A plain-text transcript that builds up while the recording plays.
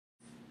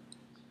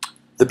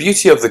The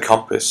beauty of the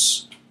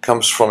compass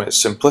comes from its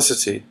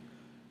simplicity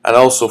and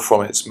also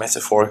from its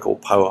metaphorical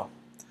power.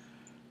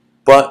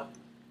 But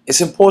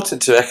it's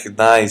important to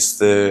recognize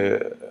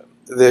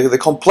the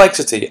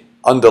complexity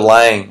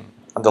underlying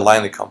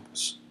the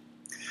compass.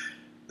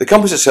 The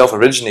compass itself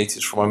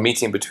originated from a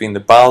meeting between the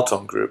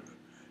Balaton Group,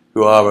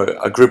 who are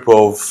a group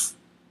of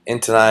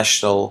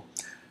international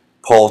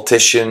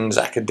politicians,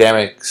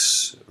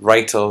 academics,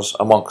 writers,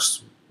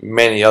 amongst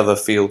many other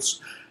fields,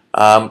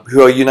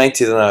 who are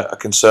united in a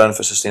concern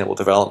for sustainable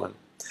development.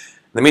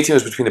 The meeting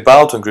was between the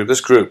Balaton Group,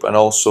 this group, and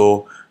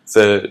also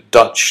the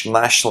Dutch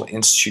National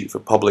Institute for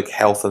Public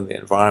Health and the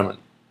Environment.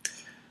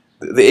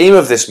 The aim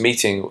of this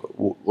meeting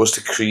was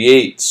to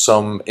create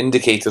some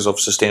indicators of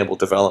sustainable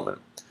development,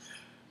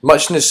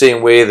 much in the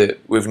same way that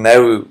we've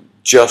now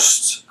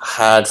just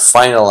had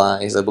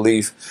finalised, I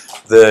believe,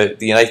 the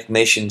United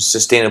Nations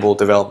Sustainable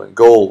Development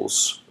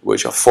Goals,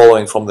 which are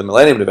following from the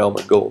Millennium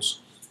Development Goals.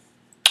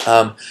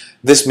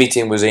 This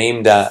meeting was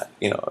aimed at,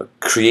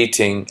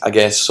 creating, I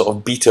guess, sort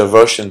of beta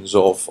versions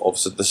of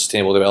the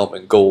Sustainable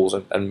Development Goals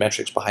and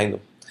metrics behind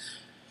them.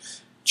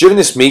 During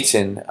this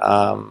meeting,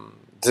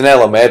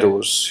 Donella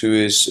Meadows, who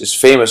is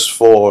famous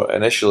for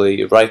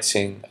initially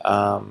writing,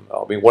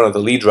 or being one of the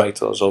lead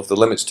writers of the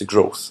Limits to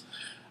Growth,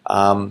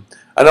 and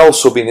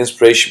also being the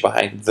inspiration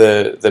behind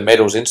the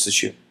Meadows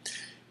Institute,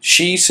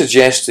 she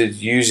suggested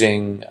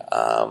using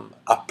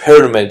a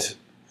pyramid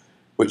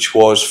which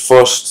was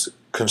first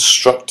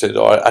constructed,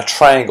 or a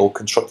triangle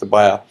constructed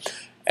by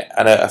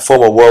a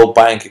former World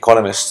Bank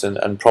economist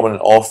and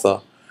prominent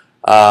author,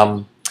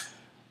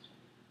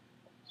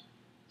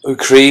 who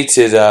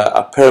created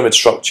a pyramid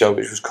structure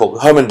which was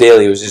called, Herman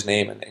Daly was his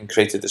name, and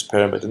created this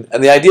pyramid.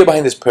 And the idea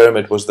behind this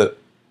pyramid was that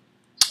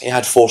it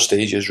had 4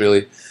 stages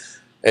really.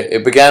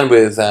 It began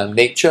with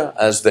nature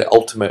as the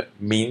ultimate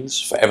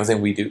means for everything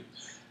we do,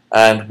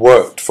 and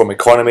worked from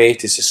economy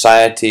to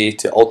society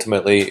to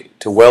ultimately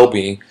to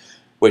well-being,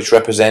 which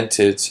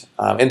represented,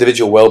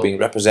 individual well-being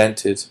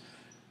represented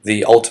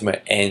the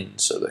ultimate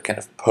end, so the kind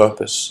of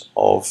purpose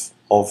of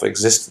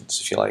existence,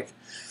 if you like.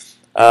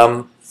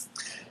 Now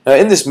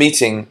in this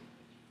meeting,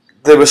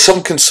 there were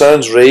some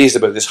concerns raised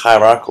about this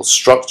hierarchical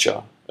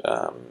structure.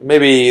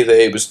 Maybe that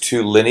it was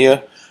too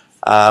linear,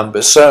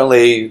 but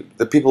certainly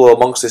the people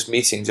amongst this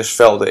meeting just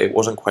felt that it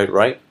wasn't quite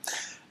right.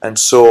 And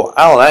so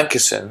Alan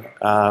Atkinson,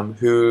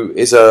 who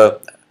is a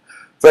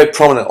very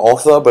prominent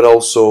author but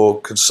also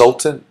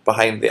consultant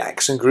behind the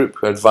Atkinson Group,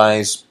 who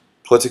advise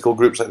political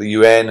groups like the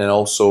UN and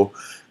also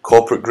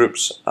corporate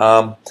groups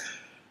on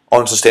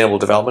sustainable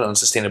development, on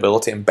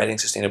sustainability, embedding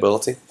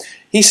sustainability,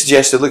 he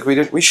suggested, look,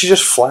 we should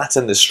just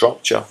flatten the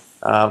structure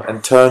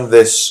and turn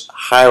this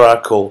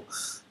hierarchical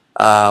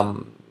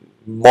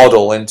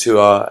model into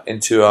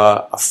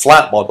a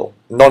flat model,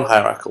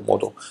 non-hierarchical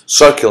model,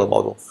 circular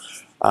model,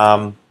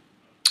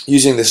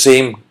 using the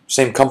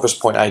same compass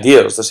point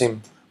ideas, the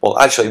same. Well,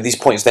 actually, these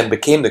points then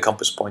became the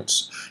compass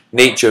points.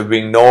 Nature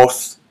being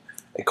north,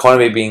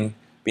 economy being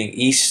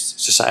east,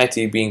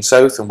 society being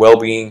south, and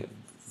well-being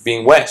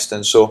being west.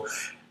 And so,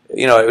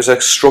 it was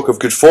a stroke of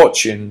good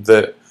fortune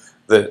that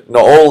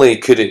not only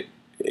could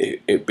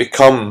it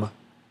become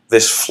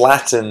this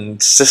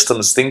flattened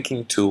systems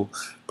thinking tool,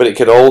 but it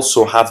could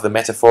also have the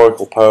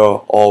metaphorical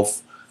power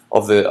of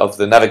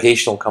the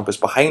navigational compass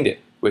behind it,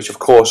 which of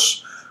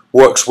course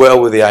works well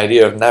with the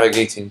idea of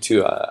navigating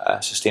to a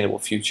sustainable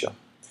future.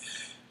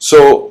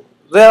 So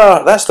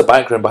that's the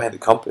background behind the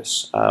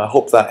compass. I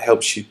hope that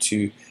helps you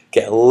to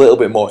get a little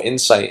bit more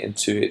insight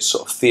into its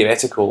sort of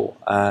theoretical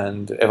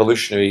and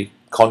evolutionary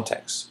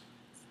context.